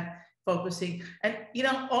hard time focusing. And,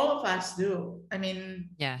 all of us do. I mean,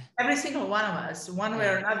 every single one of us, one way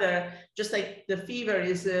or another, just like the fever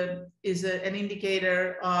is an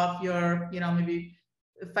indicator of your, maybe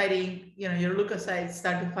fighting, your leukocytes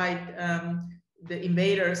start to fight the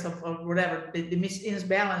invaders of whatever, the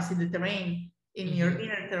imbalance in the terrain, in your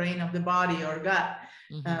inner terrain of the body or gut,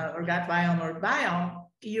 or gut biome or biome,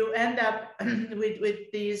 you end up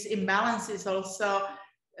with these imbalances also.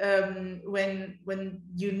 When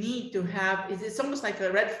you need to have, it's almost like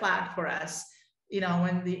a red flag for us,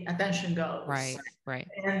 when the attention goes. Right.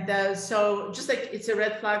 And so just like it's a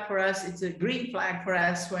red flag for us, it's a green flag for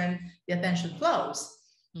us when the attention flows.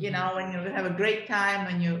 When you have a great time,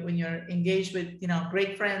 when you're engaged with,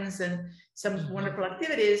 great friends and some wonderful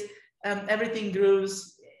activities, everything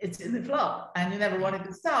grooves, it's in the flow and you never wanted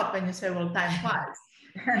to stop, and you say, well, time flies.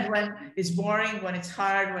 And when it's boring, when it's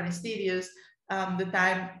hard, when it's tedious, the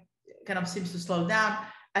time kind of seems to slow down.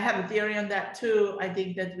 I have a theory on that too. I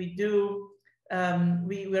think that we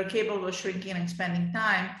are capable of shrinking and expanding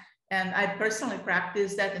time. And I personally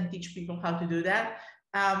practice that and teach people how to do that.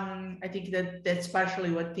 I think that's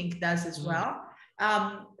partially what Think does as well.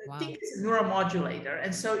 Think is a neuromodulator.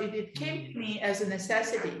 And so it came to me as a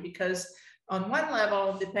necessity, because on one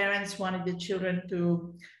level, the parents wanted the children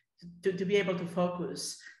to be able to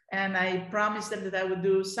focus. And I promised them that I would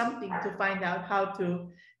do something to find out how to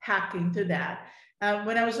hack into that.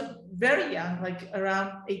 When I was very young, like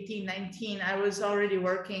around 18, 19, I was already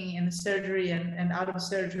working in surgery and out of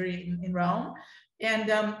surgery in Rome.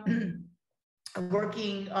 And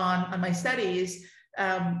working on my studies,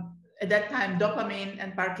 at that time, dopamine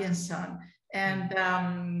and Parkinson. And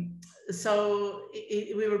so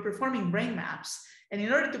we were performing brain maps. And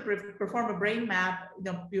in order to perform a brain map,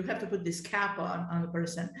 you have to put this cap on the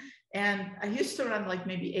person. And I used to run like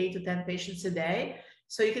maybe 8 to 10 patients a day.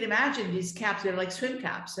 So you can imagine these caps, they're like swim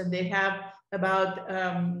caps, and they have about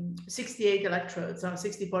 68 electrodes, or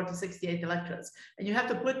 64 to 68 electrodes. And you have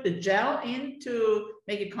to put the gel in to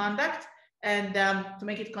make it conduct, and to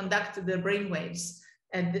make it conduct the brain waves.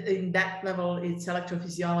 And in that level, it's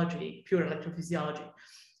electrophysiology, pure electrophysiology.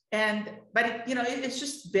 But it's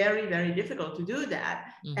just very, very difficult to do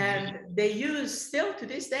that. And they still to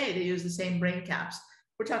this day, they use the same brain caps.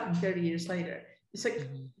 We're talking 30 years later. It's like,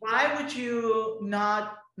 why would you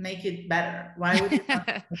not make it better? Why would you not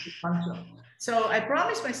make it functional? So I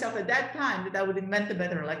promised myself at that time that I would invent a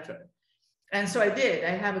better electrode. And so I did. I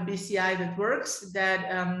have a BCI that works,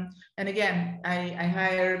 and again, I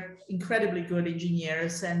hire incredibly good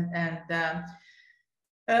engineers and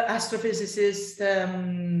astrophysicists,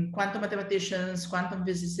 quantum mathematicians, quantum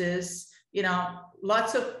physicists.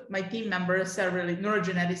 Lots of my team members are really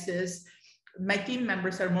neurogeneticists. My team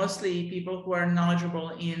members are mostly people who are knowledgeable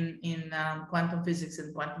in quantum physics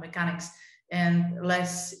and quantum mechanics, and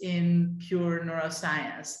less in pure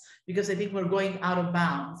neuroscience, because I think we're going out of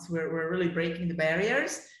bounds. We're really breaking the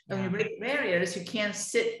barriers. And when you break the barriers, you can't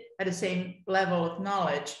sit at the same level of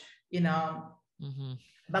knowledge.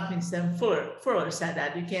 Buckminster Fuller said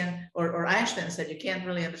that you can, or Einstein said you can't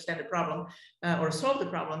really understand the problem or solve the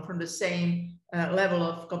problem from the same level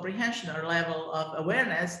of comprehension or level of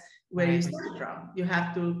awareness where you started from. You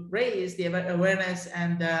have to raise the awareness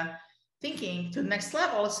and thinking to the next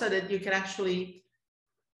level so that you can actually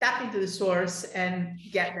tap into the source and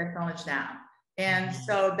get that knowledge down. And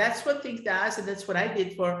so that's what Think does, and that's what I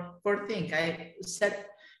did for Think. I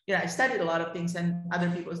studied a lot of things and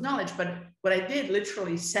other people's knowledge, but what I did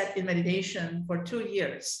literally sat in meditation for 2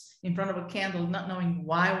 years in front of a candle, not knowing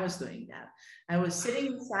why I was doing that. I was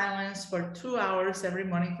sitting in silence for 2 hours every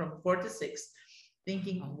morning from 4 to 6,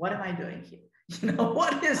 thinking, what am I doing here?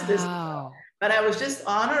 What is this? But I was just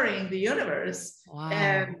honoring the universe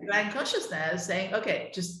and divine consciousness, saying,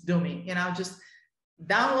 okay, just do me, just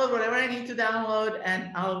download whatever I need to download,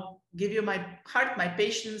 and I'll give you my heart, my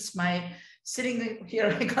patience, my sitting here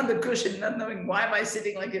like on the cushion, not knowing why am I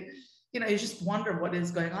sitting like it. You just wonder what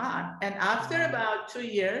is going on. And after about 2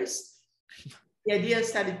 years, the idea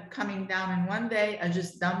started coming down. And one day I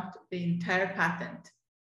just dumped the entire patent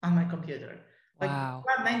on my computer. About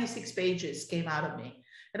 96 pages came out of me.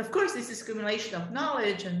 And of course, this is accumulation of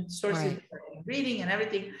knowledge and sources of reading and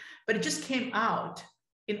everything, but it just came out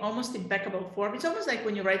in almost impeccable form. It's almost like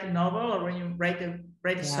when you write a novel or when you write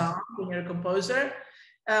a song, when you're a composer,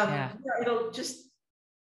 it'll just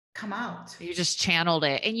come out. You just channeled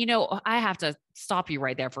it. And I have to stop you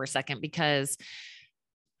right there for a second, because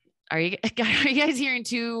are you guys hearing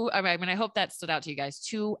I hope that stood out to you guys,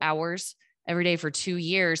 2 hours every day for 2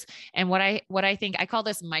 years. And what I think, I call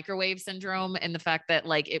this microwave syndrome, and the fact that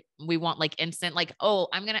we want instant,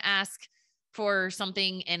 I'm going to ask for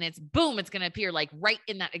something and it's boom, it's going to appear like right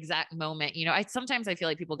in that exact moment. You know, sometimes I feel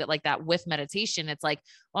like people get like that with meditation. It's like,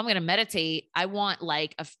 well, I'm going to meditate. I want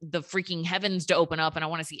like the freaking heavens to open up and I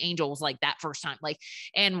want to see angels like that first time. Like,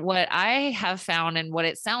 and what I have found and what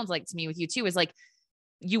it sounds like to me with you too, is like,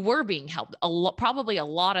 you were being helped probably a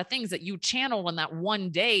lot of things that you channeled in that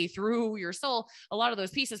one day through your soul. A lot of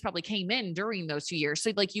those pieces probably came in during those 2 years.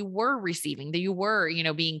 So like you were receiving that, you were, you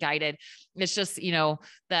know, being guided. It's just, you know,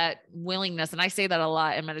 that willingness. And I say that a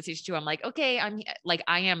lot in meditation too. I'm like, okay,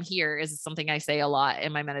 I am here is something I say a lot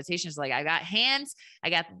in my meditations. Like I got hands,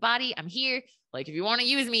 I got the body, I'm here. Like, if you want to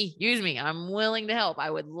use me. I'm willing to help.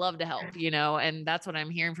 I would love to help, you know, and that's what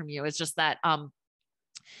I'm hearing from you. It's just that,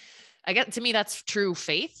 I get, to me, that's true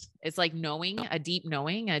faith. It's like knowing,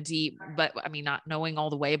 but I mean, not knowing all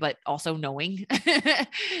the way, but also knowing that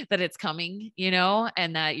it's coming, you know,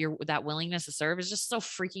 and that that willingness to serve is just so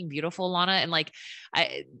freaking beautiful, Lana. And like,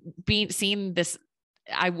 seeing this,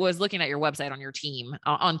 I was looking at your website on your team,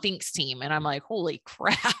 on Think's team, and I'm like, holy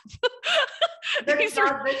crap. That's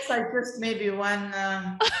like just maybe one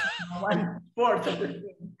fourth of the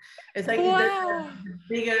team. It's like the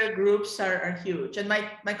bigger groups are huge. And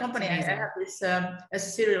my company, I have this, as a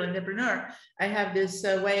serial entrepreneur, I have this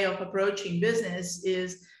way of approaching business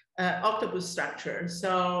is octopus structure.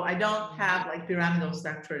 So I don't have like pyramidal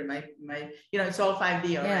structure in my you know, it's all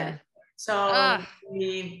 5D already. So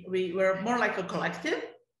we're more like a collective.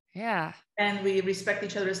 Yeah. And we respect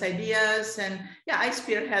each other's ideas. And yeah, I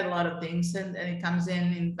spearhead a lot of things and it comes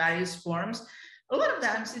in various forms. A lot of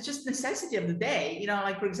times it's just necessity of the day. You know,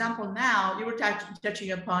 like for example, now you were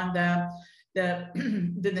touching upon the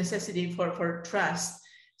necessity for trust.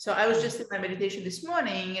 So I was just in my meditation this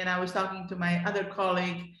morning and I was talking to my other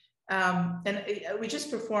colleague and we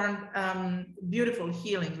just performed beautiful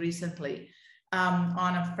healing recently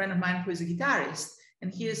on a friend of mine who is a guitarist.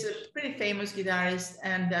 And he is a pretty famous guitarist,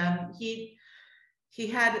 and he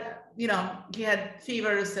had, you know, he had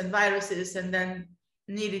fevers and viruses, and then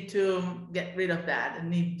needed to get rid of that and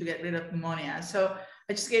needed to get rid of pneumonia. So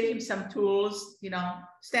I just gave him some tools, you know,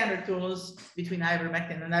 standard tools between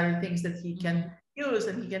ivermectin and other things that he can use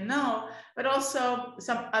and he can know, but also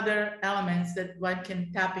some other elements that one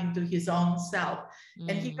can tap into his own self.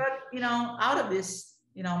 And he got, you know, out of this,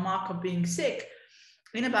 you know, muck of being sick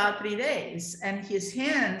in about 3 days, and his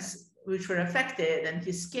hands, which were affected, and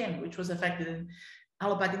his skin, which was affected, and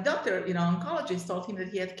allopathic doctor, you know, oncologist told him that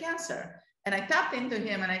he had cancer. And I tapped into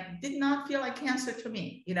him and I did not feel like cancer to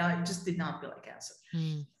me, you know, it just did not feel like cancer.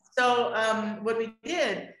 So what we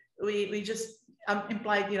did, we just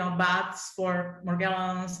implied, you know, baths for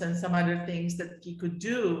Morgellons and some other things that he could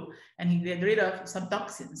do. And he got rid of some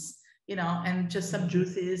toxins, you know, and just some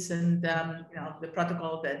juices and, you know, the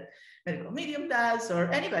protocol that medical medium does, or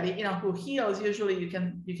anybody, you know, who heals. Usually you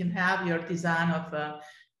can have your tisane of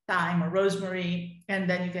thyme or rosemary, and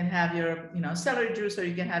then you can have your, you know, celery juice, or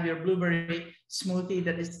you can have your blueberry smoothie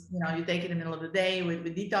that is, you know, you take it in the middle of the day with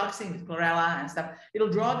detoxing, with chlorella and stuff. It'll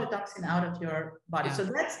draw the toxin out of your body. So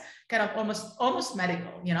that's kind of almost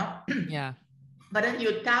medical, you know? Yeah. But then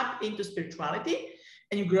you tap into spirituality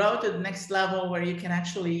and you grow to the next level where you can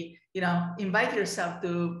actually, you know, invite yourself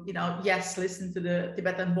to, you know, yes, listen to the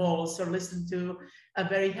Tibetan bowls or listen to a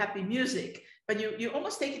very happy music, but you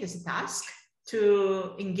almost take it as a task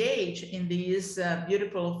to engage in these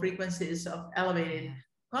beautiful frequencies of elevated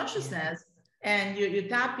consciousness. And you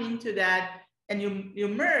tap into that and you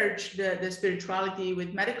merge the spirituality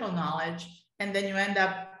with medical knowledge, and then you end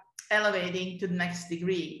up elevating to the next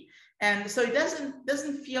degree. And so it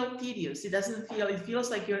doesn't feel tedious. It feels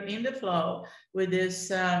like you're in the flow with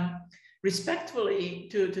this respectfully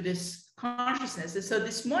to this consciousness. And so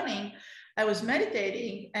this morning I was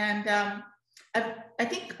meditating, and I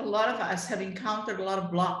think a lot of us have encountered a lot of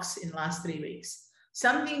blocks in the last 3 weeks.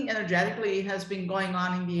 Something energetically has been going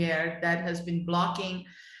on in the air that has been blocking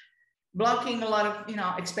a lot of, you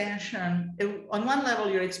know, expansion. On one level,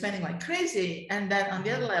 you're expanding like crazy, and then on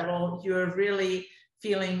the other level, you're really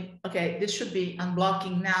feeling, okay, this should be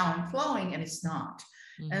unblocking now and flowing, and it's not.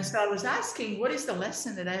 And so I was asking, what is the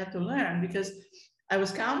lesson that I have to learn? Because I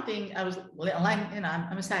was counting, I was like, you know,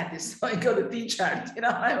 I'm a scientist, so I go to T chart, you know,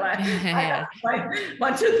 I like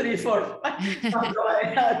 1, 2, 3, 4, 5.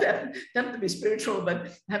 I attempt to be spiritual,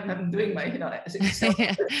 but I'm doing my, you know,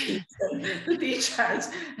 the T charts.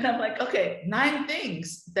 And I'm like, okay, 9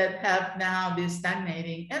 things that have now this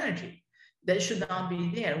stagnating energy that should not be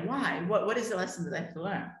there. Why? What is the lesson that I have to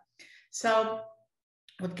learn? So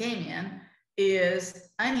what came in is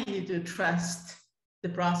I needed to trust the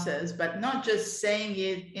process, but not just saying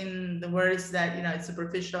it in the words that, you know, it's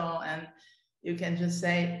superficial and you can just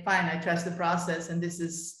say, fine, I trust the process and this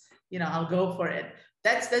is I'll go for it.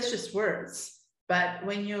 That's just words. But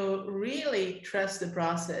when you really trust the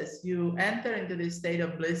process, you enter into this state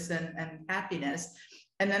of bliss and happiness.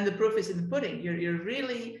 And then the proof is in the pudding. You're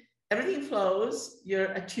really, everything flows.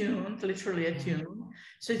 You're attuned, literally attuned.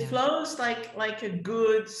 So it flows like a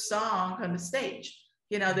good song on the stage.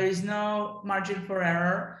 There is no margin for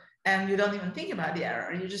error, and you don't even think about the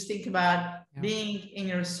error. You just think about being in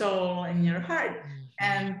your soul and your heart,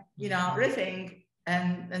 and riffing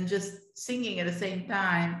and just singing at the same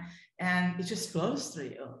time. And it just flows through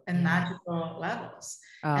you in magical levels.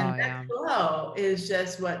 And that flow is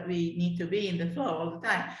just what we need to be in the flow all the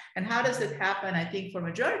time. And how does it happen? I think for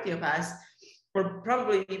majority of us, or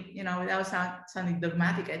probably, without sounding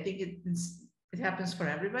dogmatic, I think it happens for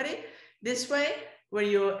everybody this way, where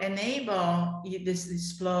you enable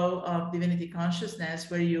this flow of divinity consciousness,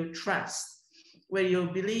 where you trust, where you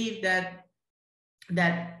believe that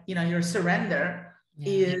your surrender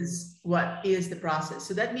is what is the process.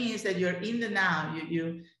 So that means that you're in the now,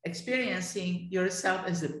 you experiencing yourself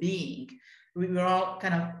as a being.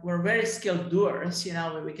 We're very skilled doers,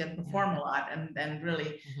 where we can perform a lot and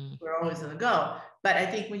really we're always on the go. But I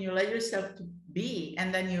think when you let yourself to be,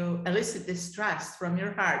 and then you elicit this trust from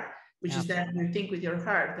your heart, which is that you think with your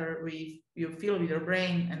heart, or you feel with your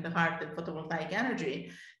brain and the heart and photovoltaic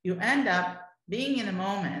energy, you end up being in a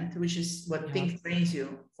moment, which is what Think trains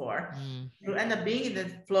you for. You end up being in the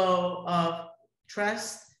flow of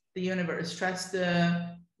trust the universe, trust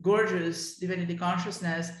the gorgeous divinity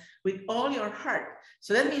consciousness with all your heart.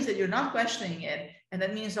 So that means that you're not questioning it. And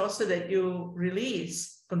that means also that you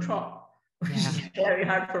release control, which is very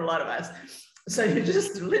hard for a lot of us. So you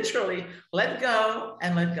just literally let go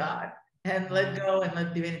and let God, and let go and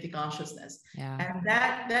let divinity consciousness. And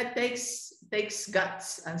that takes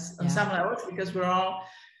guts on some levels, because we're all,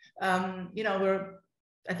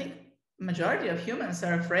 I think majority of humans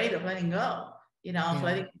are afraid of letting go,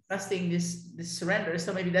 of trusting this surrender.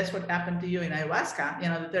 So maybe that's what happened to you in ayahuasca,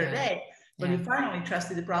 the third day, when you finally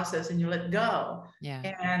trusted the process and you let go,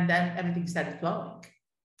 and then everything started flowing.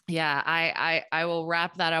 Yeah, I will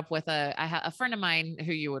wrap that up with a friend of mine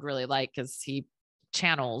who you would really like, because he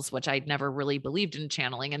channels, which I'd never really believed in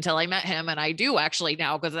channeling until I met him. And I do actually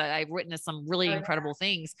now, because I've witnessed some really incredible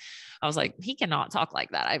things. I was like, he cannot talk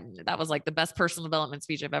like that. That was like the best personal development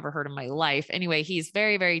speech I've ever heard in my life. Anyway, he's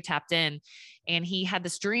very, very tapped in, and he had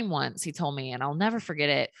this dream once, he told me, and I'll never forget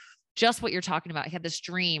it. Just what you're talking about. He had this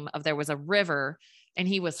dream of, there was a river, and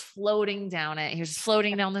he was floating down it. He was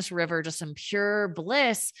floating down this river, just in pure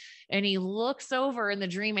bliss. And he looks over in the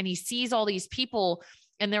dream, and he sees all these people,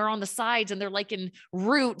 and they're on the sides, and they're like in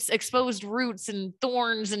roots, exposed roots and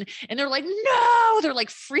thorns. And they're like, no, they're like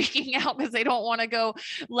freaking out because they don't want to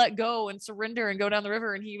let go and surrender and go down the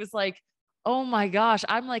river. And he was like, oh my gosh,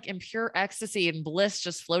 I'm like in pure ecstasy and bliss,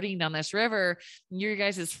 just floating down this river. And your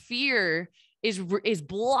guys' fear is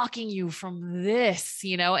blocking you from this,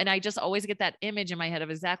 and I just always get that image in my head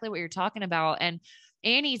of exactly what you're talking about. And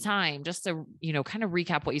anytime, just to, kind of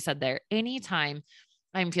recap what you said there, anytime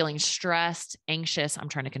I'm feeling stressed, anxious, I'm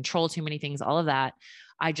trying to control too many things, all of that,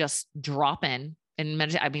 I just drop in and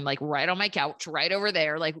meditate. I mean, like right on my couch, right over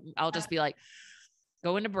there. Like I'll just be like,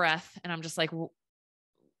 go into breath. And I'm just like, well,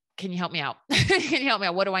 can you help me out? Can you help me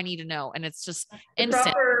out? What do I need to know? And it's just instant.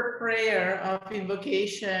 Proper prayer of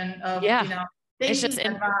invocation of, thinking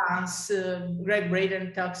in advance. Greg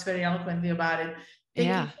Braden talks very eloquently about it.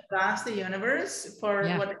 Thinking in advance the universe for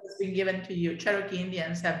what has been given to you. Cherokee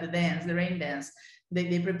Indians have the dance, the rain dance.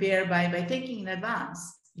 They prepare by thinking in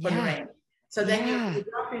advance for the rain. So then you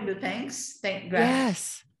drop into thank gratitude.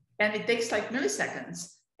 Yes. And it takes like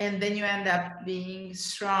milliseconds. And then you end up being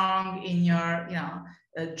strong in your,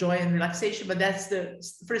 joy and relaxation. But that's the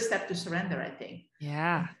first step to surrender, I think.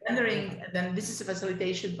 Yeah. Surrendering, then this is a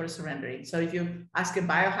facilitation for surrendering. So if you ask a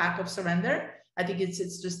biohack of surrender, I think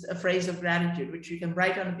it's just a phrase of gratitude, which you can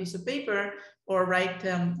write on a piece of paper or write,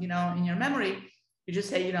 in your memory. You just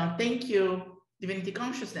say, thank you, divinity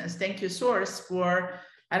consciousness. Thank you, source, for,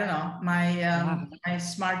 I don't know, my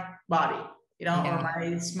smart body, or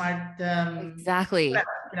my smart, exactly,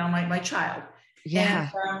 my child. Yeah.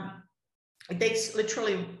 And, it takes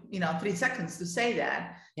literally, 3 seconds to say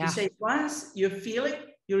that. You say once, you feel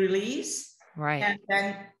it, you release, right, and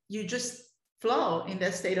then you just flow in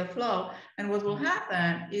that state of flow. And what will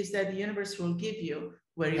happen is that the universe will give you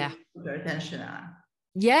where you put your attention on.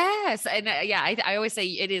 Yes. And I always say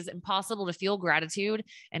it is impossible to feel gratitude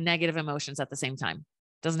and negative emotions at the same time.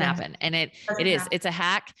 Doesn't happen. And it's a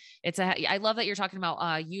hack. I love that you're talking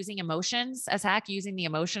about using emotions as hack, using the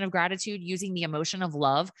emotion of gratitude, using the emotion of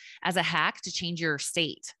love as a hack to change your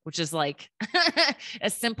state, which is like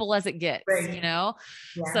as simple as it gets, you know?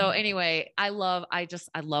 Yeah. So anyway, I love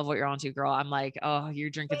what you're on to, girl. I'm like, oh,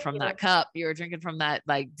 you're drinking from that cup. You're drinking from that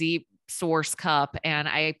like deep source cup. And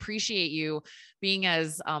I appreciate you being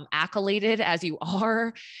as accoladed as you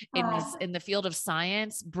are in the field of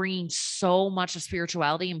science, bringing so much of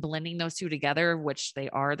spirituality and blending those two together, which they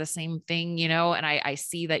are the same thing, you know, and I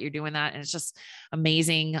see that you're doing that, and it's just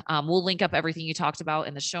amazing. We'll link up everything you talked about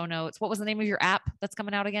in the show notes. What was the name of your app that's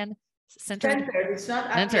coming out again? Centered. It's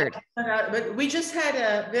not Centered. But we just had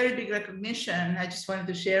a very big recognition. I just wanted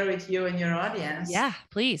to share with you and your audience. Yeah,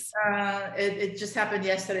 please. It just happened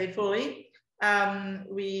yesterday fully.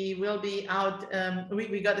 We will be out.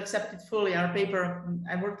 We got accepted fully. Our paper,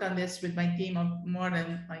 I worked on this with my team of more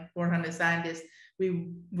than like 400 scientists.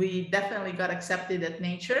 We definitely got accepted at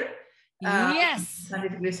Nature. Yes.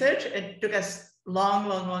 Scientific research. It took us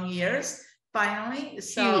long years. Finally,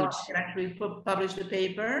 so I can actually publish the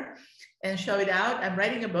paper and show it out. I'm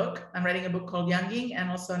writing a book. Called Younging,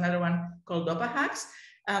 and also another one called Dopa Hacks.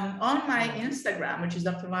 On my Instagram, which is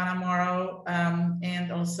Dr. Lana Morrow,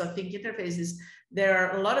 and also Think Interfaces, there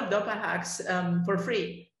are a lot of Dopa hacks for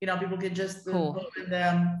free. You know, people can just open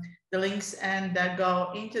the links and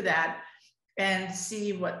go into that and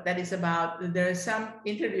see what that is about. There are some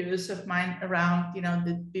interviews of mine around, you know,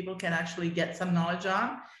 that people can actually get some knowledge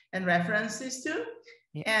on and references to.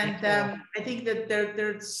 Yeah, and I think that there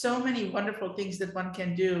are so many wonderful things that one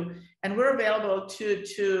can do, and we're available to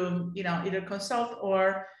you know, either consult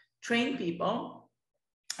or train people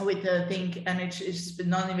with the Think, and it's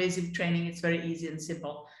non-invasive training. It's very easy and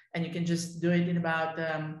simple, and you can just do it in about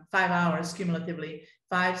 5 hours cumulatively,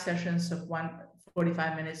 5 sessions of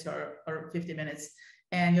 45 minutes or 50 minutes,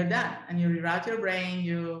 and you're done. And you reroute your brain,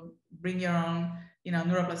 you bring your own, you know,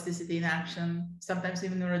 neuroplasticity in action, sometimes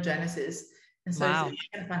even neurogenesis. And so it's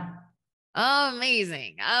kind of fun.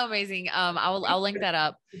 Amazing. I'll link that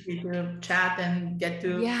up. To chat and get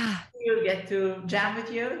to jam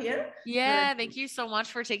with you here. Yeah. Thank you so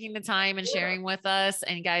much for taking the time and sharing with us.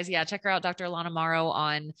 And guys, check her out, Dr. Lana Morrow,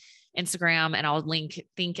 on Instagram, and I'll link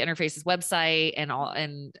Think Interface's website, and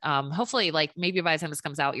hopefully, like, maybe by the time this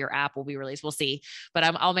comes out, your app will be released. We'll see, but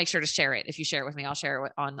I'll make sure to share it. If you share it with me, I'll share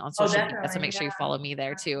it on social media. So make sure you follow me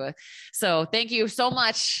there too. So thank you so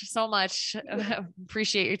much.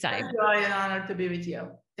 Appreciate your time. It's a joy and honor to be with you.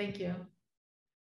 Thank you.